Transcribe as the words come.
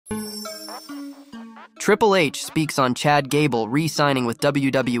Triple H speaks on Chad Gable re-signing with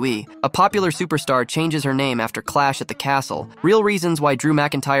WWE. A popular superstar changes her name after Clash at the Castle. Real reasons why Drew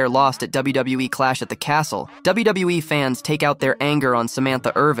McIntyre lost at WWE Clash at the Castle. WWE fans take out their anger on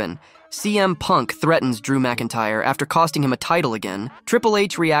Samantha Irvin. CM Punk threatens Drew McIntyre after costing him a title again. Triple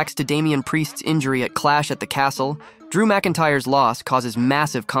H reacts to Damian Priest's injury at Clash at the Castle. Drew McIntyre's loss causes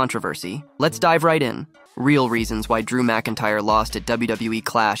massive controversy. Let's dive right in. Real reasons why Drew McIntyre lost at WWE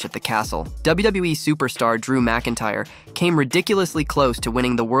Clash at the Castle. WWE superstar Drew McIntyre came ridiculously close to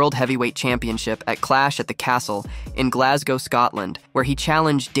winning the World Heavyweight Championship at Clash at the Castle in Glasgow, Scotland, where he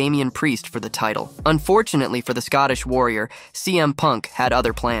challenged Damian Priest for the title. Unfortunately for the Scottish Warrior, CM Punk had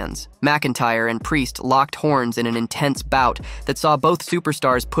other plans. McIntyre and Priest locked horns in an intense bout that saw both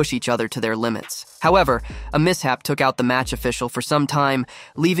superstars push each other to their limits. However, a mishap took out the match official for some time,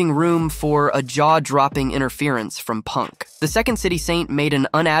 leaving room for a jaw-dropping interference from Punk. The Second City Saint made an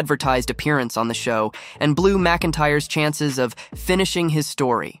unadvertised appearance on the show and blew McIntyre's chances of finishing his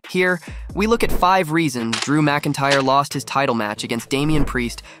story. Here, we look at 5 reasons Drew McIntyre lost his title match against Damian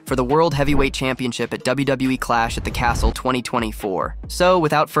Priest for the World Heavyweight Championship at WWE Clash at the Castle 2024. So,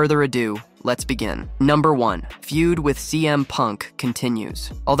 without further ado, let's begin. Number 1. Feud with CM Punk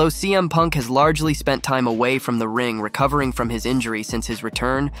continues. Although CM Punk has largely spent time away from the ring recovering from his injury since his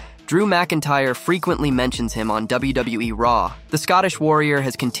return, Drew McIntyre frequently mentions him on WWE Raw. The Scottish Warrior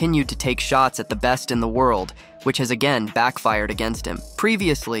has continued to take shots at the best in the world, which has again backfired against him.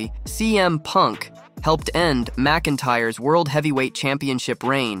 Previously, CM Punk helped end McIntyre's World Heavyweight Championship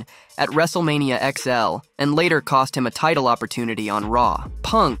reign at WrestleMania XL and later cost him a title opportunity on Raw.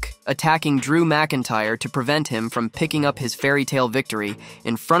 Punk attacking Drew McIntyre to prevent him from picking up his fairy tale victory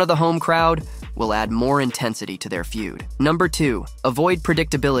in front of the home crowd will add more intensity to their feud. Number 2. Avoid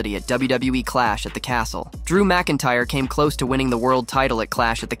predictability at WWE Clash at the Castle. Drew McIntyre came close to winning the world title at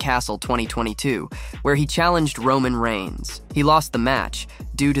Clash at the Castle 2022, where he challenged Roman Reigns. He lost the match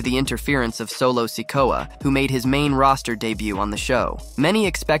due to the interference of Solo Sikoa, who made his main roster debut on the show. Many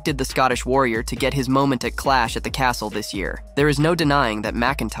expected the Scottish Warrior to get his moment at Clash at the Castle this year. There is no denying that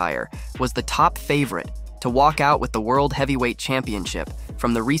McIntyre was the top favorite to walk out with the World Heavyweight Championship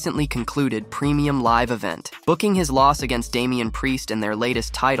from the recently concluded Premium Live event. Booking his loss against Damian Priest in their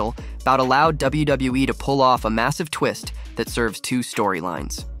latest title bout allowed WWE to pull off a massive twist that serves 2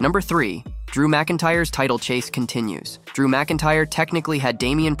 storylines. Number 3. Drew McIntyre's title chase continues. Drew McIntyre technically had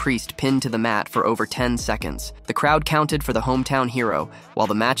Damian Priest pinned to the mat for over 10 seconds. The crowd counted for the hometown hero, while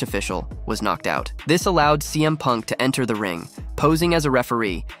the match official was knocked out. This allowed CM Punk to enter the ring, posing as a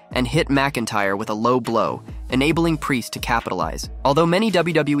referee, and hit McIntyre with a low blow, enabling Priest to capitalize. Although many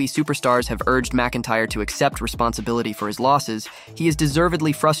WWE superstars have urged McIntyre to accept responsibility for his losses, he is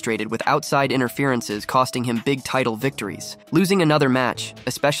deservedly frustrated with outside interferences costing him big title victories. Losing another match,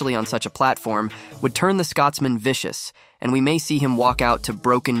 especially on such a platform, would turn the Scotsman vicious, and we may see him walk out to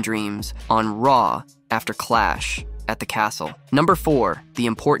broken dreams on Raw after Clash at the Castle. Number 4. The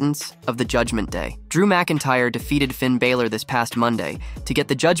importance of the Judgment Day. Drew McIntyre defeated Finn Balor this past Monday to get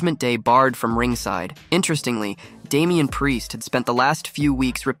the Judgment Day barred from ringside. Interestingly, Damian Priest had spent the last few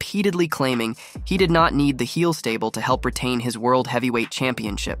weeks repeatedly claiming he did not need the heel stable to help retain his World Heavyweight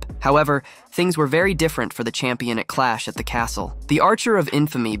Championship. However, things were very different for the champion at Clash at the Castle. The Archer of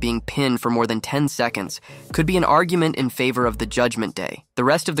Infamy being pinned for more than 10 seconds could be an argument in favor of the Judgment Day. The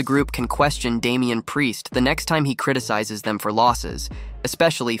rest of the group can question Damian Priest the next time he criticizes them for losses,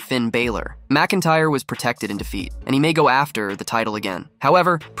 especially Finn Balor. McIntyre was protected in defeat, and he may go after the title again.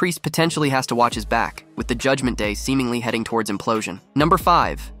 However, Priest potentially has to watch his back, with the Judgment Day seemingly heading towards implosion. Number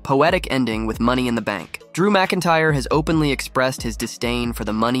 5. Poetic ending with Money in the Bank. Drew McIntyre has openly expressed his disdain for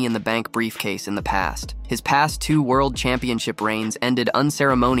the Money in the Bank briefcase in the past. His past 2 World Championship reigns ended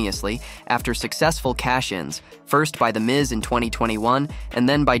unceremoniously after successful cash-ins, first by The Miz in 2021 and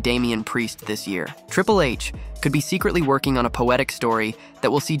then by Damian Priest this year. Triple H could be secretly working on a poetic story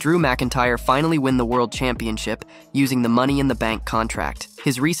that will see Drew McIntyre finally win the World Championship using the Money in the Bank contract.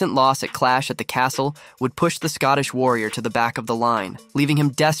 His recent loss at Clash at the Castle would push the Scottish Warrior to the back of the line, leaving him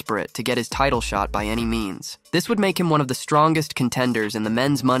desperate to get his title shot by any means. This would make him one of the strongest contenders in the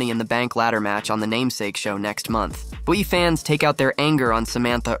men's Money in the Bank ladder match on the Namesake show next month. WWE fans take out their anger on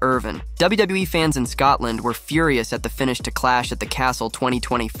Samantha Irvin. WWE fans in Scotland were furious at the finish to Clash at the Castle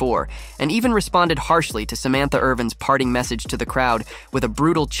 2024 and even responded harshly to Samantha Irvin's parting message to the crowd with a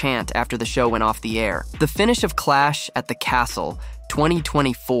brutal chant after the show went off the air. The finish of Clash at the Castle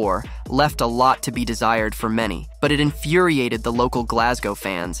 2024 left a lot to be desired for many, but it infuriated the local Glasgow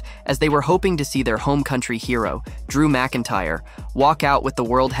fans as they were hoping to see their home country hero, Drew McIntyre, walk out with the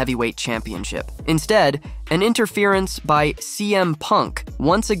World Heavyweight Championship. Instead, An interference by CM Punk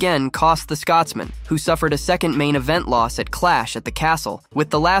once again cost the Scotsman, who suffered a second main event loss at Clash at the Castle, with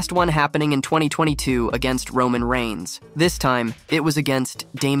the last one happening in 2022 against Roman Reigns. This time, it was against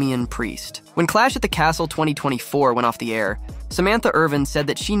Damian Priest. When Clash at the Castle 2024 went off the air, Samantha Irvin said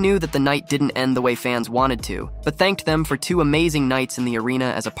that she knew that the night didn't end the way fans wanted to, but thanked them for 2 amazing nights in the arena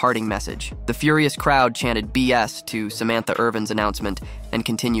as a parting message. The furious crowd chanted BS to Samantha Irvin's announcement and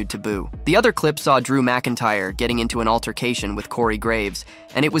continued to boo. The other clip saw Drew McIntyre getting into an altercation with Corey Graves,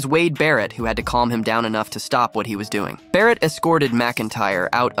 and it was Wade Barrett who had to calm him down enough to stop what he was doing. Barrett escorted McIntyre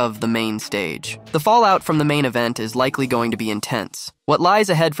out of the main stage. The fallout from the main event is likely going to be intense. What lies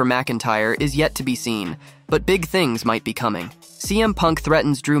ahead for McIntyre is yet to be seen, but big things might be coming. CM Punk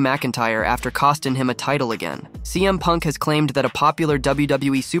threatens Drew McIntyre after costing him a title again. CM Punk has claimed that a popular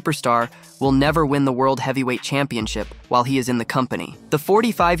WWE superstar will never win the World Heavyweight Championship while he is in the company. The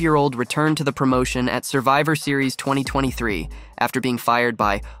 45-year-old returned to the promotion at Survivor Series 2023 after being fired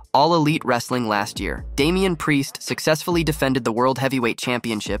by All Elite Wrestling last year. Damian Priest successfully defended the World Heavyweight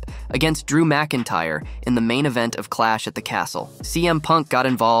Championship against Drew McIntyre in the main event of Clash at the Castle. CM Punk got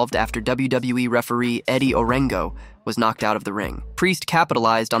involved after WWE referee Eddie Orengo was knocked out of the ring. Priest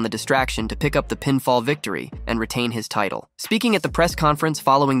capitalized on the distraction to pick up the pinfall victory and retain his title. Speaking at the press conference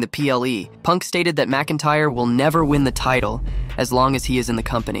following the PLE, Punk stated that McIntyre will never win the title as long as he is in the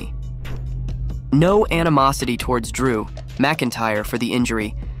company. No animosity towards Drew McIntyre for the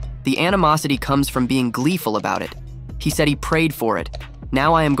injury. The animosity comes from being gleeful about it. He said he prayed for it.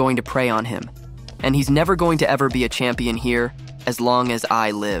 Now I am going to pray on him. And he's never going to ever be a champion here as long as I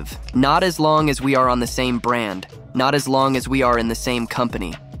live. Not as long as we are on the same brand. Not as long as we are in the same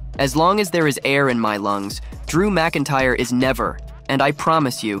company. As long as there is air in my lungs, Drew McIntyre is never, and I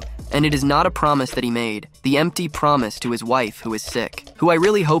promise you, and it is not a promise that he made, the empty promise to his wife who is sick, who I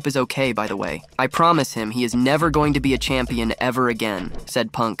really hope is okay, by the way. I promise him he is never going to be a champion ever again,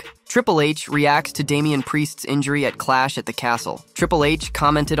 said Punk. Triple H reacts to Damian Priest's injury at Clash at the Castle. Triple H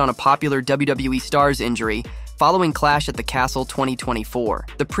commented on a popular WWE star's injury following Clash at the Castle 2024.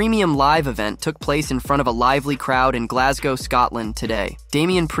 The premium live event took place in front of a lively crowd in Glasgow, Scotland today.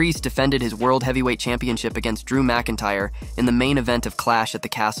 Damian Priest defended his World Heavyweight Championship against Drew McIntyre in the main event of Clash at the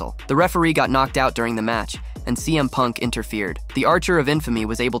Castle. The referee got knocked out during the match, and CM Punk interfered. The Archer of Infamy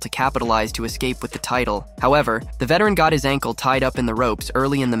was able to capitalize to escape with the title. However, the veteran got his ankle tied up in the ropes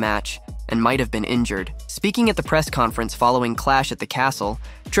early in the match and might have been injured. Speaking at the press conference following Clash at the Castle,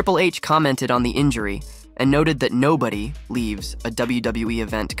 Triple H commented on the injury and noted that nobody leaves a WWE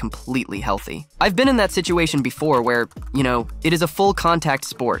event completely healthy. I've been in that situation before where, it is a full contact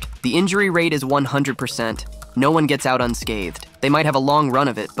sport. The injury rate is 100%. No one gets out unscathed. They might have a long run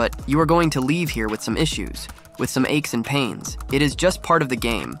of it, but you are going to leave here with some issues, with some aches and pains. It is just part of the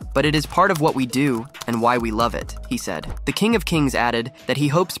game, but it is part of what we do and why we love it, he said. The King of Kings added that he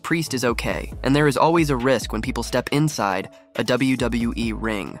hopes Priest is okay, and there is always a risk when people step inside a WWE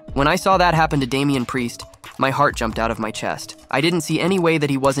ring. When I saw that happen to Damian Priest, my heart jumped out of my chest. I didn't see any way that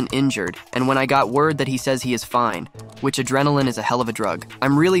he wasn't injured, and when I got word that he says he is fine, which adrenaline is a hell of a drug,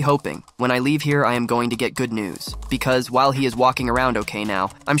 I'm really hoping when I leave here I am going to get good news, because while he is walking around okay now,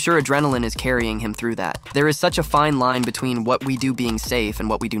 I'm sure adrenaline is carrying him through that. There is such a fine line between what we do being safe and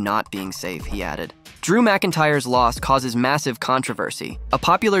what we do not being safe, he added. Drew McIntyre's loss causes massive controversy. A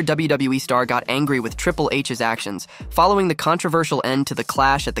popular WWE star got angry with Triple H's actions following the controversial end to the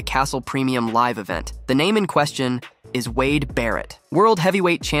Clash at the Castle Premium Live event. The name in question is Wade Barrett. World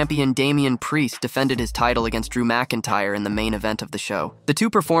Heavyweight Champion Damian Priest defended his title against Drew McIntyre in the main event of the show. The two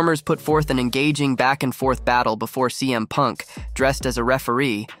performers put forth an engaging back-and-forth battle before CM Punk, dressed as a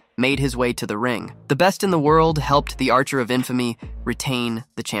referee, made his way to the ring. The best in the world helped the Archer of Infamy retain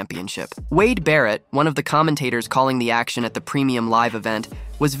the championship. Wade Barrett, one of the commentators calling the action at the Premium Live event,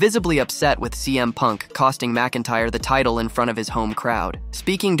 was visibly upset with CM Punk costing McIntyre the title in front of his home crowd.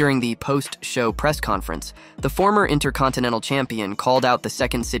 Speaking during the post-show press conference, the former Intercontinental Champion called out the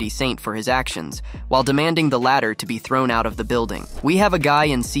Second City Saint for his actions, while demanding the latter to be thrown out of the building. We have a guy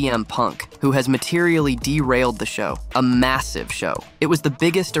in CM Punk who has materially derailed the show. A massive show. It was the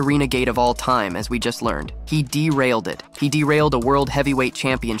biggest arena gate of all time, as we just learned. He derailed it. He derailed a World Heavyweight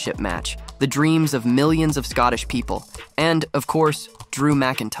Championship match, the dreams of millions of Scottish people, and, of course, Drew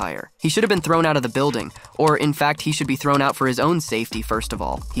McIntyre. He should have been thrown out of the building, or in fact he should be thrown out for his own safety first of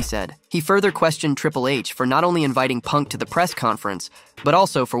all, he said. He further questioned Triple H for not only inviting Punk to the press conference, but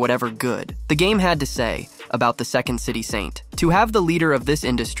also for whatever good the game had to say about the Second City Saint. To have the leader of this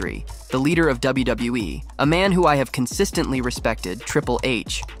industry, the leader of WWE, a man who I have consistently respected, Triple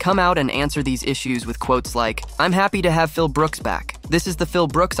H, come out and answer these issues with quotes like, "I'm happy to have Phil Brooks back. This is the Phil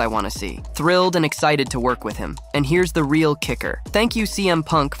Brooks I want to see. Thrilled and excited to work with him. And here's the real kicker. Thank you, CM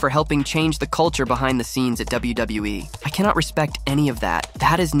Punk, for helping change the culture behind the scenes at WWE. I cannot respect any of that.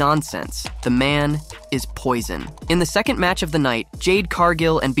 That is nonsense. The man is poison." In the second match of the night, Jade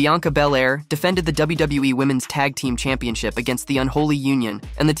Cargill and Bianca Belair defended the WWE Women's Tag Team Championship against the Unholy Union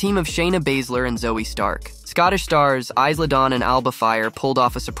and the team of Shayna Baszler and Zoe Stark. Scottish stars Isla Dawn and Alba Fire pulled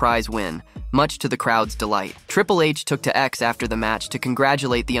off a surprise win, much to the crowd's delight. Triple H took to X after the match to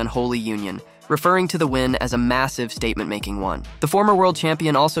congratulate the Unholy Union, referring to the win as a massive statement-making one. The former world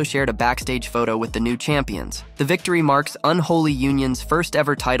champion also shared a backstage photo with the new champions. The victory marks Unholy Union's first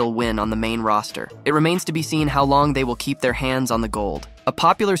ever title win on the main roster. It remains to be seen how long they will keep their hands on the gold. A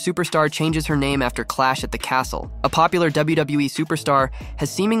popular superstar changes her name after Clash at the Castle. A popular WWE superstar has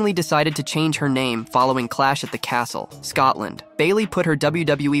seemingly decided to change her name following Clash at the Castle, Scotland. Bayley put her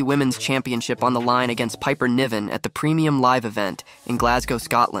WWE Women's Championship on the line against Piper Niven at the Premium Live event in Glasgow,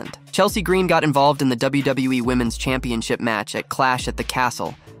 Scotland. Chelsea Green got involved in the WWE Women's Championship match at Clash at the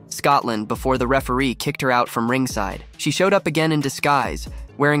Castle, Scotland, before the referee kicked her out from ringside. She showed up again in disguise,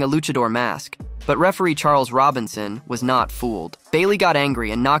 wearing a luchador mask. But referee Charles Robinson was not fooled. Bayley got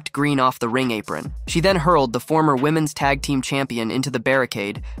angry and knocked Green off the ring apron. She then hurled the former women's tag team champion into the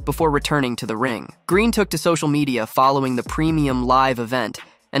barricade before returning to the ring. Green took to social media following the Premium Live event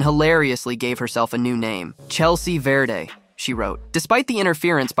and hilariously gave herself a new name, Chelsea Verde, she wrote. Despite the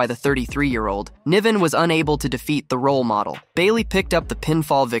interference by the 33-year-old, Niven was unable to defeat the role model. Bayley picked up the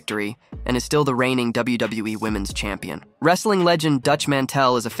pinfall victory and is still the reigning WWE Women's Champion. Wrestling legend Dutch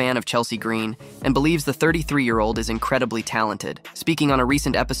Mantell is a fan of Chelsea Green and believes the 33-year-old is incredibly talented. Speaking on a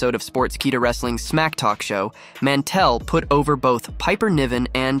recent episode of Sportskeeda Wrestling's Smack Talk show, Mantell put over both Piper Niven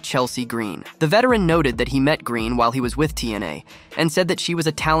and Chelsea Green. The veteran noted that he met Green while he was with TNA and said that she was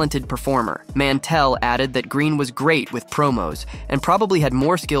a talented performer. Mantell added that Green was great with promos and probably had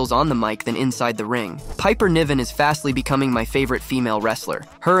more skills on the mic than inside the ring. Piper Niven is fastly becoming my favorite female wrestler.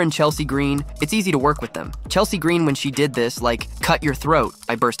 Her and Chelsea Green, it's easy to work with them. Chelsea Green, when she did this, like, cut your throat,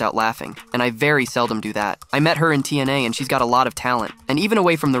 I burst out laughing. And I very seldom do that. I met her in TNA and she's got a lot of talent. And even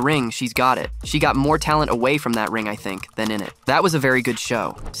away from the ring, she's got it. She got more talent away from that ring, I think, than in it. That was a very good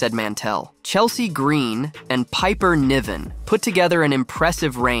show, said Mantell. Chelsea Green and Piper Niven put together an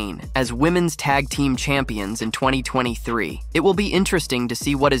impressive reign as women's tag team champions in 2023. It will be interesting to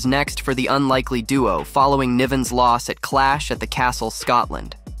see what is next for the unlikely duo following Niven's loss at Clash at the Castle,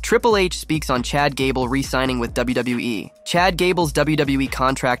 Scotland. Triple H speaks on Chad Gable re-signing with WWE. Chad Gable's WWE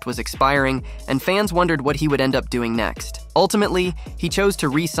contract was expiring, and fans wondered what he would end up doing next. Ultimately, he chose to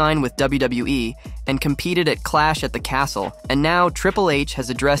re-sign with WWE and competed at Clash at the Castle, and now Triple H has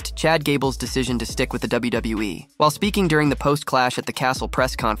addressed Chad Gable's decision to stick with the WWE. While speaking during the post-Clash at the Castle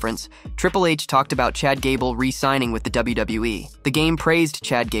press conference, Triple H talked about Chad Gable re-signing with the WWE. The Game praised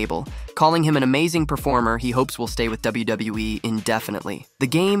Chad Gable, calling him an amazing performer he hopes will stay with WWE indefinitely. The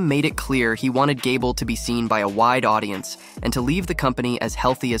Game made it clear he wanted Gable to be seen by a wide audience and to leave the company as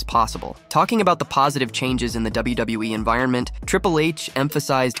healthy as possible. Talking about the positive changes in the WWE environment, Triple H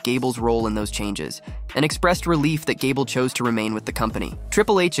emphasized Gable's role in those changes and expressed relief that Gable chose to remain with the company.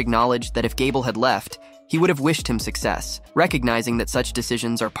 Triple H acknowledged that if Gable had left, he would have wished him success, recognizing that such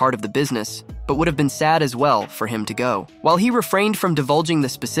decisions are part of the business, but would have been sad as well for him to go. While he refrained from divulging the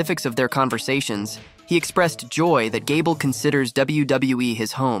specifics of their conversations, he expressed joy that Gable considers WWE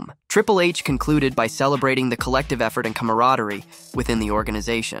his home. Triple H concluded by celebrating the collective effort and camaraderie within the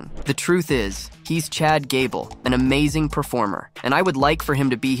organization. The truth is, he's Chad Gable, an amazing performer, and I would like for him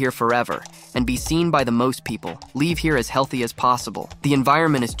to be here forever and be seen by the most people, leave here as healthy as possible. The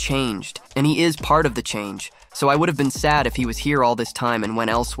environment has changed, and he is part of the change. So I would have been sad if he was here all this time and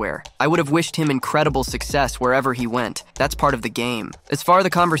went elsewhere. I would have wished him incredible success wherever he went. That's part of the game. As far as the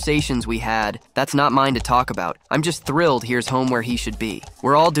conversations we had, that's not mine to talk about. I'm just thrilled here's home where he should be.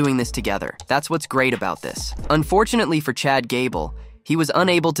 We're all doing this together. That's what's great about this. Unfortunately for Chad Gable, he was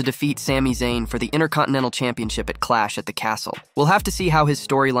unable to defeat Sami Zayn for the Intercontinental Championship at Clash at the Castle. We'll have to see how his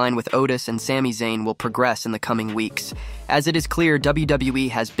storyline with Otis and Sami Zayn will progress in the coming weeks, as it is clear WWE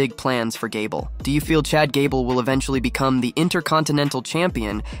has big plans for Gable. Do you feel Chad Gable will eventually become the Intercontinental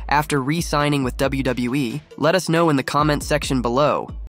Champion after re-signing with WWE? Let us know in the comment section below.